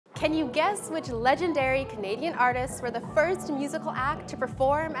Can you guess which legendary Canadian artists were the first musical act to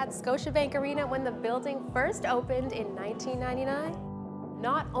perform at Scotiabank Arena when the building first opened in 1999?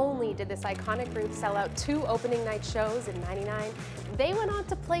 Not only did this iconic group sell out 2 opening night shows in '99, they went on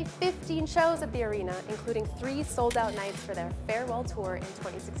to play 15 shows at the arena, including 3 sold-out nights for their farewell tour in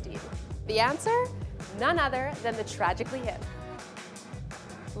 2016. The answer? None other than the Tragically Hip.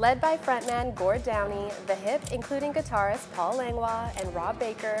 Led by frontman Gord Downie, the Hip, including guitarist Paul Langlois and Rob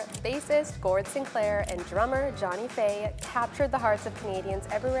Baker, bassist Gord Sinclair, and drummer Johnny Fay, captured the hearts of Canadians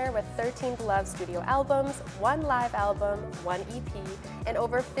everywhere with 13 beloved studio albums, 1 live album, 1 EP, and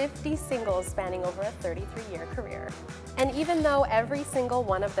over 50 singles spanning over a 33-year career. And even though every single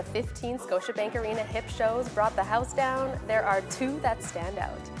one of the 15 Scotiabank Arena Hip shows brought the house down, there are 2 that stand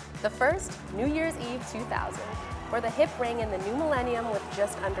out. The first, New Year's Eve 2000. Where the Hip rang in the new millennium with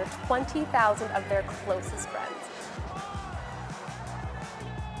just under 20,000 of their closest friends.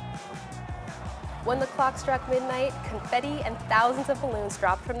 When the clock struck midnight, confetti and thousands of balloons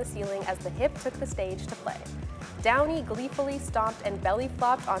dropped from the ceiling as the Hip took the stage to play. Downie gleefully stomped and belly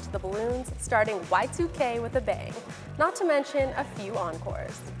flopped onto the balloons, starting Y2K with a bang, not to mention a few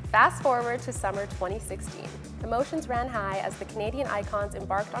encores. Fast forward to summer 2016. Emotions ran high as the Canadian icons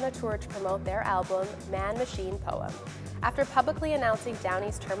embarked on a tour to promote their album, Man, Machine, Poem. After publicly announcing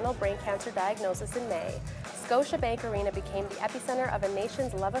Downie's terminal brain cancer diagnosis in May, Scotiabank Arena became the epicenter of a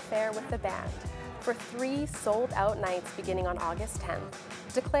nation's love affair with the band, for 3 sold-out nights beginning on August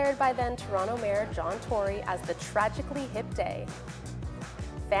 10th, declared by then Toronto Mayor John Tory as the Tragically Hip Day.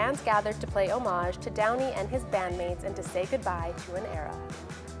 Fans gathered to play homage to Downie and his bandmates and to say goodbye to an era.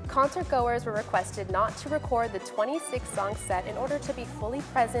 Concert-goers were requested not to record the 26-song set in order to be fully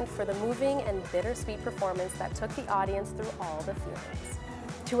present for the moving and bittersweet performance that took the audience through all the feelings.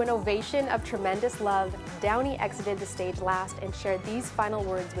 To an ovation of tremendous love, Downie exited the stage last and shared these final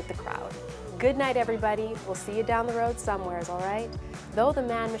words with the crowd. "Good night, everybody. We'll see you down the road somewheres, all right?" Though the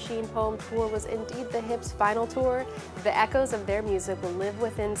Man, Machine, Poem tour was indeed the Hip's final tour, the echoes of their music will live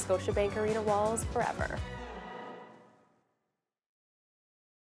within Scotiabank Arena walls forever.